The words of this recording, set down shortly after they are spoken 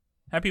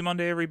Happy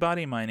Monday,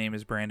 everybody. My name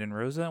is Brandon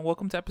Rosa, and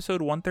welcome to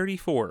episode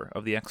 134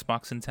 of the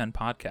Xbox in 10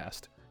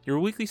 podcast, your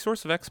weekly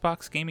source of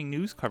Xbox gaming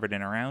news covered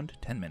in around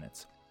 10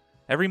 minutes.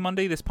 Every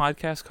Monday, this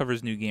podcast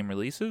covers new game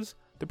releases,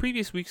 the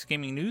previous week's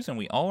gaming news, and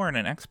we all learn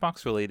an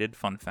Xbox-related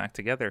fun fact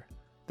together.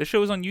 The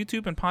show is on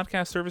YouTube and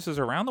podcast services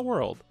around the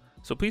world,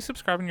 so please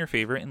subscribe on your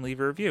favorite and leave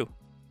a review.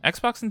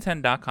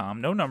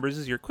 Xboxin10.com, no numbers,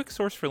 is your quick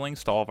source for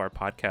links to all of our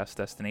podcast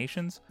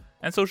destinations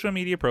and social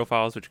media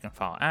profiles, which you can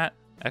follow at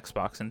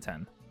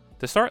Xboxin10.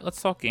 To start,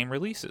 let's talk game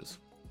releases.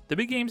 The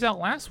big games out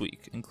last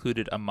week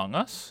included Among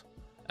Us,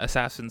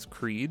 Assassin's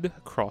Creed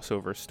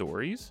Crossover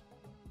Stories,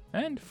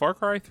 and Far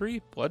Cry 3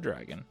 Blood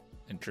Dragon.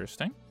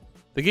 Interesting.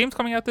 The games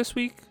coming out this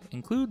week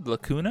include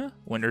Lacuna,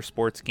 Winter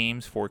Sports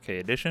Games 4K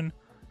Edition,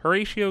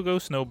 Horatio Go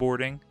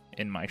Snowboarding,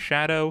 In My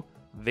Shadow,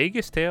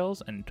 Vegas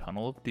Tales, and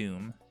Tunnel of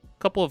Doom. A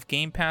couple of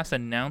Game Pass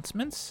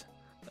announcements.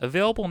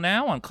 Available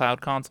now on Cloud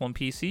Console and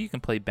PC, you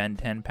can play Ben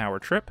 10 Power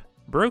Trip,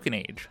 Broken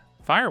Age,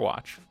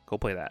 Firewatch, go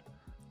play that,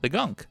 The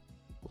Gunk,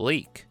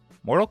 Lake,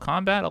 Mortal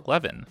Kombat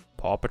 11,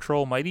 Paw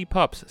Patrol Mighty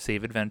Pups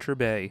Save Adventure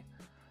Bay,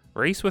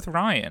 Race with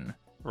Ryan,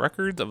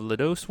 Records of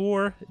Lidos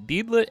War,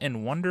 Deedlit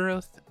and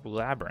Wondereth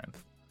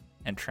Labyrinth,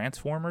 and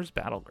Transformers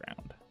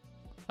Battleground.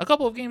 A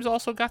couple of games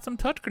also got some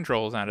touch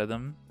controls out of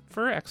them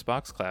for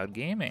Xbox Cloud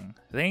Gaming.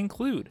 They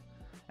include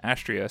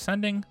Astria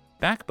Ascending,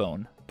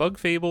 Backbone, Bug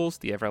Fables,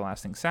 The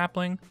Everlasting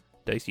Sapling,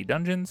 Dicey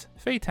Dungeons,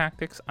 Fae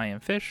Tactics, I Am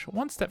Fish,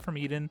 One Step from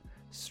Eden,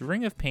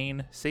 Ring of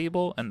Pain,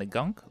 Sable, and The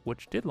Gunk,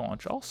 which did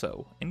launch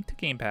also into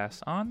Game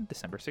Pass on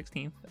December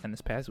 16th and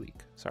this past week.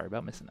 Sorry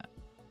about missing that.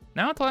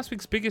 Now on to last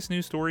week's biggest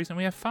news stories, and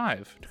we have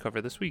 5 to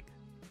cover this week.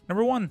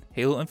 Number 1,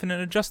 Halo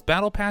Infinite adjusts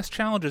Battle Pass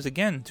challenges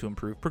again to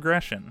improve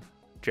progression.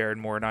 Jared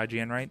Moore at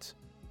IGN writes,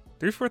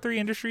 343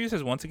 Industries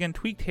has once again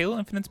tweaked Halo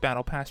Infinite's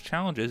Battle Pass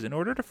challenges in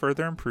order to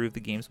further improve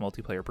the game's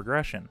multiplayer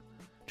progression.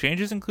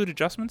 Changes include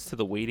adjustments to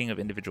the weighting of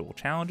individual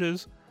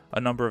challenges, a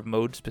number of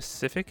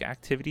mode-specific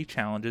activity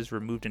challenges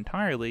removed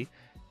entirely,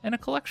 and a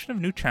collection of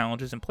new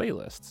challenges and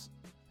playlists.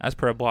 As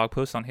per a blog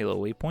post on Halo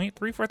Waypoint,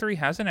 343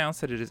 has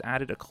announced that it has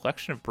added a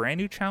collection of brand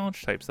new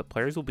challenge types that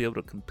players will be able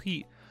to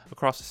compete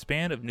across a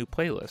span of new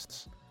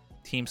playlists: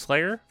 Team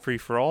Slayer, Free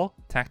For All,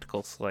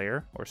 Tactical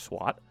Slayer, or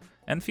SWAT,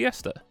 and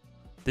Fiesta.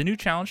 The new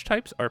challenge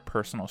types are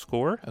Personal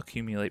Score,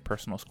 accumulate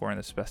personal score in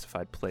the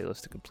specified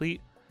playlist to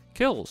complete;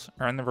 Kills,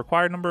 earn the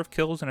required number of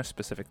kills in a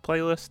specific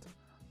playlist;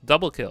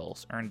 Double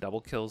Kills, earn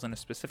double kills in a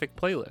specific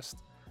playlist;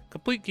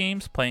 Complete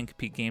Games, play and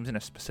compete games in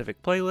a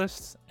specific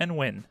playlist; and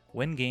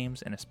win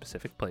games in a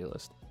specific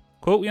playlist.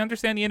 Quote, we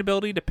understand the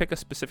inability to pick a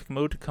specific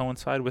mode to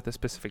coincide with a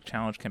specific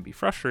challenge can be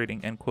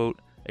frustrating, end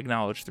quote,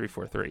 acknowledged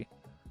 343.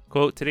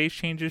 Quote, today's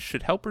changes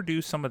should help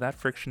reduce some of that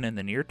friction in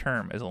the near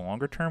term as the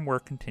longer term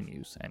work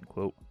continues, end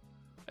quote.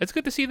 It's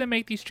good to see them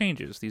make these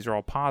changes. These are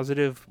all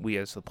positive. We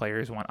as the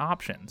players want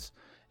options.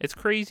 It's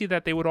crazy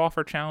that they would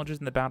offer challenges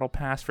in the Battle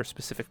Pass for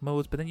specific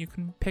modes, but then you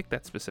can pick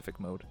that specific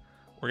mode.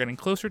 We're getting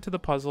closer to the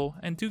puzzle,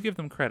 and do give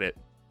them credit.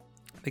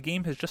 The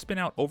game has just been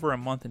out over a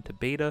month into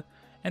beta,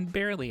 and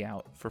barely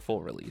out for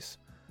full release.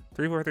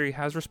 343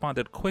 has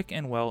responded quick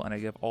and well, and I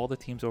give all the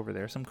teams over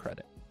there some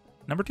credit.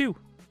 Number 2,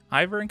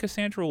 Ivor and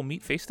Cassandra will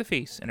meet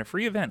face-to-face in a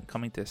free event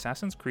coming to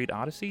Assassin's Creed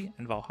Odyssey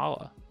and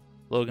Valhalla.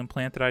 Logan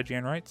Plant at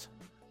IGN writes,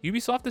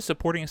 Ubisoft is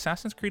supporting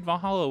Assassin's Creed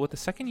Valhalla with a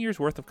second year's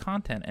worth of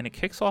content, and it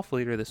kicks off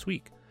later this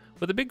week,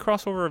 with a big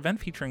crossover event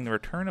featuring the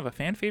return of a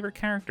fan-favorite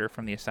character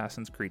from the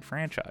Assassin's Creed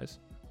franchise.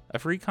 A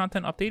free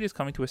content update is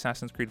coming to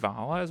Assassin's Creed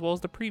Valhalla, as well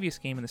as the previous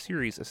game in the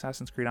series,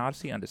 Assassin's Creed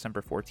Odyssey, on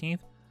December 14th,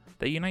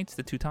 that unites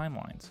the two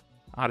timelines.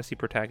 Odyssey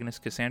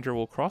protagonist Cassandra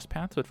will cross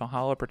paths with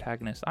Valhalla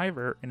protagonist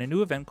Ivor in a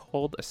new event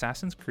called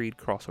Assassin's Creed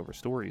Crossover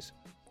Stories.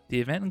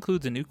 The event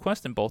includes a new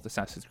quest in both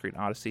Assassin's Creed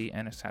Odyssey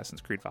and Assassin's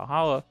Creed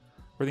Valhalla,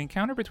 where the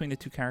encounter between the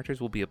two characters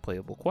will be a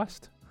playable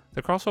quest.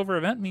 The crossover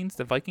event means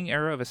the Viking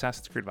era of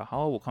Assassin's Creed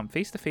Valhalla will come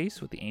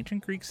face-to-face with the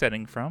ancient Greek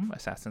setting from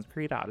Assassin's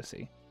Creed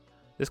Odyssey.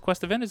 This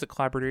quest event is a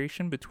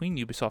collaboration between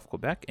Ubisoft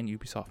Quebec and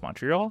Ubisoft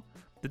Montreal.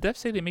 The devs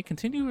say they may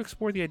continue to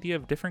explore the idea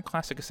of different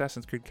classic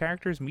Assassin's Creed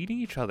characters meeting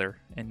each other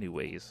in new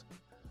ways.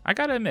 I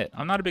gotta admit,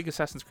 I'm not a big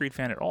Assassin's Creed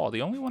fan at all.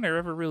 The only one I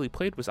ever really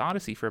played was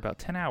Odyssey for about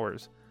 10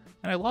 hours,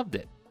 and I loved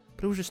it,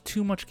 but it was just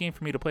too much game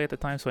for me to play at the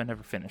time, so I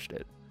never finished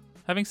it.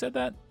 Having said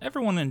that,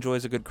 everyone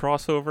enjoys a good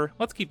crossover.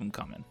 Let's keep them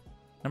coming.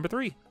 Number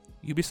 3,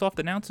 Ubisoft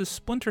announces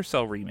Splinter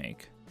Cell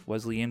remake.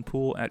 Wesleyan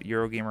Poole at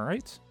Eurogamer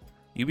writes,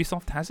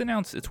 Ubisoft has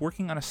announced it's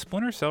working on a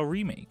Splinter Cell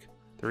remake.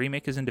 The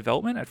remake is in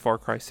development at Far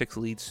Cry 6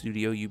 lead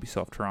studio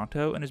Ubisoft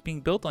Toronto and is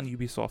being built on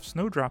Ubisoft's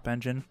Snowdrop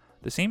engine,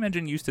 the same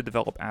engine used to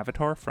develop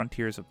Avatar: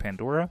 Frontiers of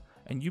Pandora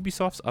and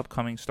Ubisoft's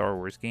upcoming Star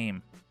Wars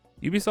game.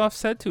 Ubisoft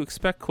said to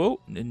expect,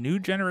 quote, new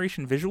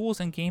generation visuals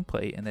and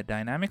gameplay and the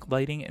dynamic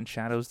lighting and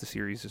shadows the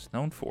series is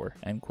known for,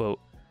 end quote.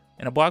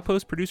 In a blog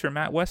post, producer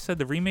Matt West said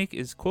the remake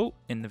is, quote,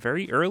 in the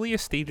very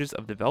earliest stages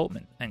of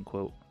development, end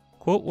quote.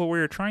 Quote, what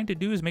we're trying to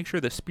do is make sure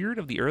the spirit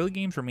of the early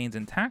games remains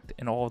intact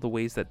in all of the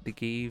ways that they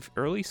gave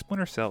early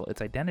Splinter Cell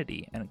its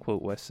identity, end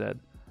quote, West said.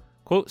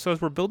 Quote, so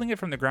as we're building it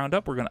from the ground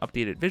up, we're going to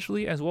update it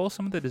visually as well as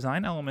some of the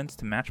design elements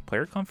to match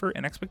player comfort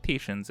and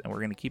expectations, and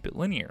we're going to keep it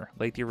linear,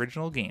 like the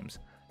original games,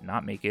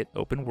 not make it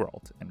open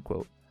world, end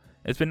quote.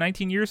 It's been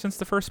 19 years since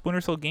the first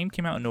Splinter Cell game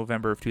came out in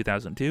November of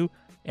 2002,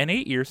 and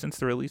 8 years since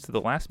the release of the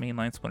last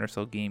mainline Splinter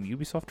Cell game,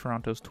 Ubisoft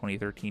Toronto's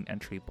 2013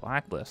 entry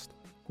Blacklist.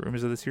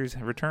 Rumors of the series'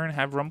 return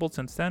have rumbled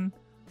since then.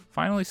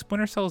 Finally,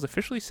 Splinter Cell is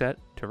officially set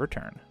to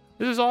return.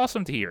 This is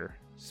awesome to hear.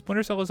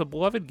 Splinter Cell is a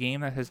beloved game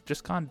that has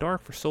just gone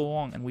dark for so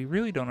long, and we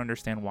really don't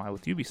understand why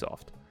with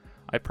Ubisoft.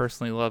 I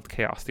personally loved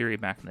Chaos Theory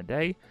back in the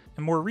day,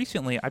 and more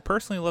recently, I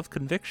personally loved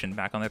Conviction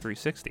back on the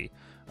 360.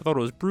 I thought it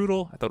was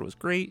brutal, I thought it was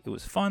great, it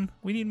was fun,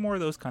 we need more of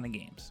those kind of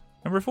games.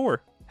 Number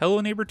 4. Hello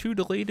Neighbor 2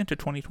 delayed into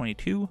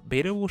 2022,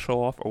 beta will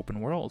show off open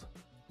world.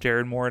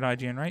 Jared Moore at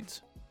IGN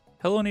writes,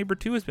 Hello Neighbor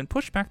 2 has been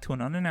pushed back to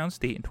an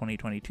unannounced date in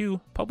 2022.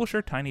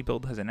 Publisher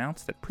TinyBuild has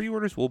announced that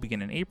pre-orders will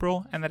begin in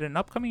April and that an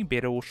upcoming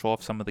beta will show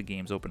off some of the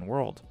game's open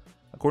world.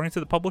 According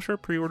to the publisher,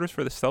 pre-orders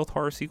for the stealth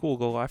horror sequel will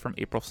go live from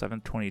April 7,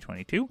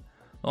 2022.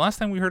 The last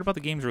time we heard about the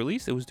game's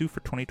release, it was due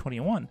for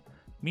 2021,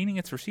 meaning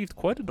it's received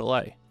quite a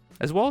delay.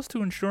 As well as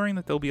to ensuring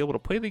that they'll be able to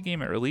play the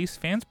game at release,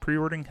 fans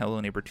pre-ordering Hello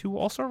Neighbor 2 will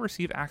also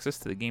receive access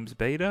to the game's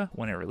beta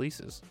when it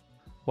releases.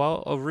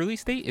 While a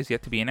release date is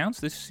yet to be announced,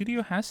 the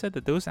studio has said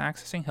that those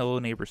accessing Hello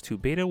Neighbors 2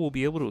 beta will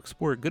be able to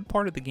explore a good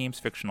part of the game's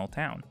fictional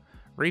town,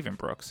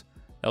 Ravenbrooks.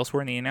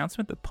 Elsewhere in the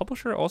announcement, the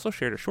publisher also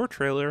shared a short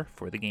trailer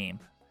for the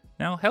game.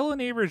 Now, Hello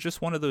Neighbor is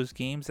just one of those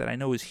games that I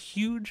know is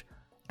huge,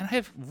 and I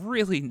have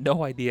really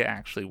no idea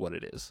actually what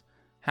it is.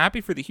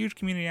 Happy for the huge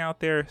community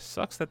out there,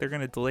 sucks that they're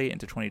going to delay it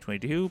into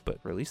 2022, but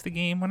release the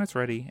game when it's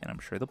ready, and I'm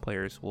sure the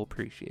players will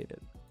appreciate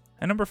it.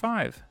 And number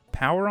 5,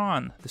 Power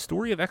On, the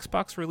story of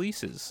Xbox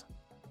releases.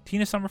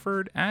 Tina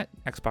Summerford at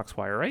Xbox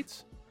Wire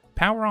writes,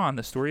 Power On,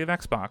 the story of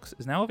Xbox,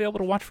 is now available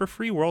to watch for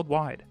free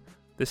worldwide.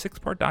 The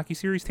 6-part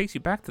docuseries takes you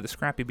back to the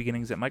scrappy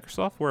beginnings at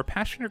Microsoft, where a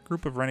passionate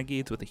group of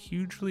renegades with a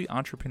hugely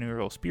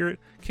entrepreneurial spirit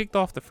kicked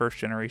off the first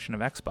generation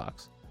of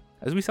Xbox.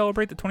 As we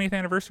celebrate the 20th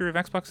anniversary of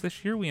Xbox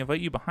this year, we invite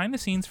you behind the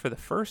scenes for the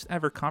first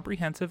ever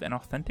comprehensive and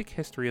authentic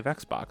history of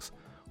Xbox,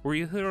 where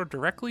you hear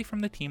directly from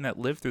the team that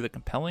lived through the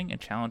compelling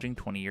and challenging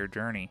 20-year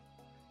journey.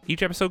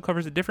 Each episode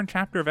covers a different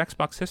chapter of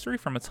Xbox history,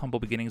 from its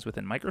humble beginnings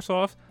within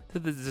Microsoft, to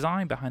the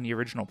design behind the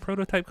original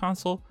prototype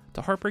console,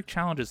 to heartbreak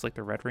challenges like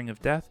the Red Ring of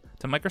Death,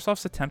 to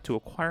Microsoft's attempt to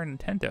acquire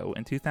Nintendo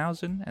in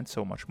 2000, and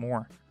so much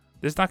more.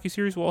 This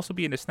docuseries will also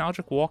be a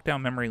nostalgic walk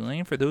down memory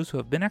lane for those who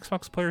have been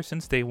Xbox players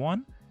since day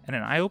one, and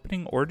an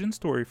eye-opening origin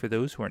story for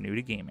those who are new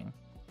to gaming.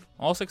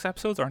 All 6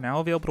 episodes are now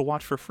available to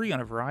watch for free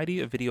on a variety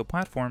of video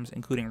platforms,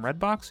 including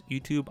Redbox,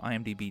 YouTube,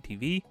 IMDb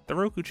TV, the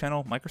Roku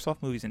channel, Microsoft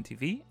Movies and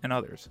TV, and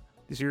others.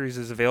 The series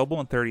is available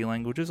in 30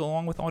 languages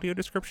along with audio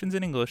descriptions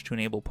in English to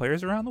enable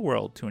players around the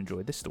world to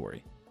enjoy the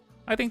story.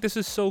 I think this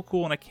is so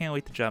cool and I can't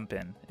wait to jump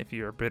in. If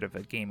you're a bit of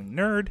a gaming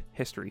nerd,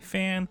 history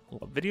fan,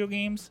 love video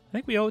games, I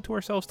think we owe it to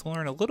ourselves to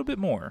learn a little bit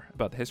more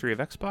about the history of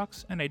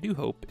Xbox, and I do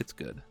hope it's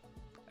good.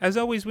 As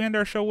always, we end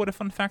our show with a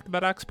fun fact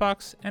about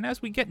Xbox, and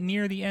as we get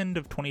near the end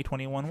of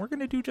 2021, we're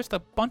going to do just a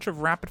bunch of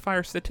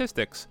rapid-fire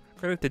statistics.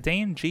 Credit to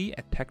Dan G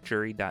at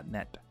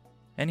techjury.net.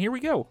 And here we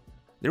go.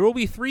 There will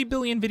be 3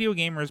 billion video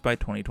gamers by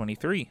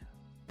 2023.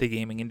 The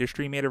gaming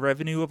industry made a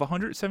revenue of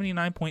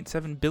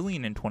 $179.7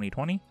 billion in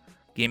 2020.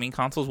 Gaming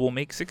consoles will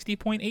make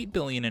 $60.8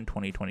 billion in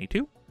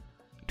 2022.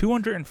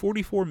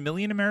 244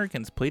 million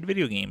Americans played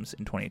video games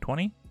in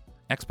 2020.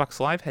 Xbox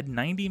Live had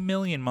 90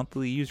 million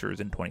monthly users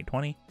in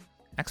 2020.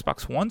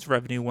 Xbox One's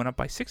revenue went up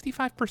by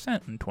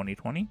 65% in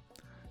 2020.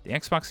 The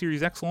Xbox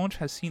Series X launch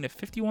has seen a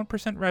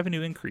 51%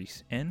 revenue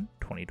increase in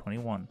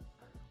 2021.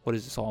 What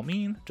does this all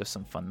mean? Just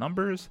some fun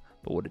numbers,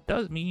 but what it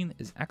does mean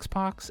is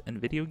Xbox and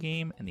video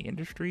game and the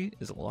industry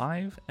is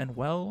alive and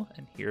well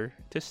and here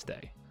to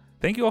stay.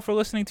 Thank you all for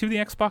listening to the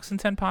Xbox in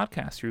 10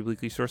 podcast, your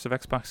weekly source of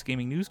Xbox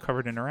gaming news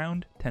covered in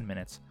around 10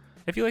 minutes.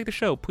 If you like the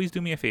show, please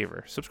do me a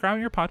favor, subscribe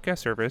on your podcast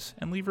service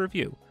and leave a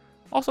review.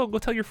 Also, go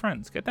tell your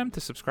friends, get them to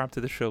subscribe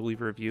to the show,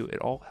 leave a review, it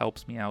all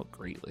helps me out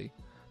greatly.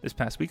 This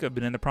past week I've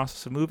been in the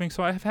process of moving,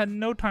 so I have had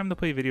no time to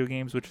play video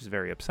games, which is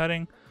very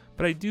upsetting,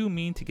 but I do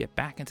mean to get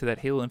back into that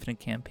Halo Infinite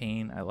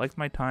campaign. I liked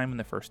my time in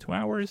the first 2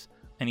 hours,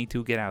 I need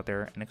to get out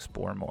there and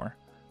explore more.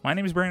 My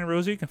name is Brandon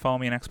Rosa, you can follow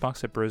me on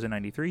Xbox at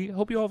Brosa93. I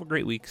hope you all have a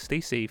great week,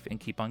 stay safe, and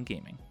keep on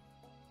gaming.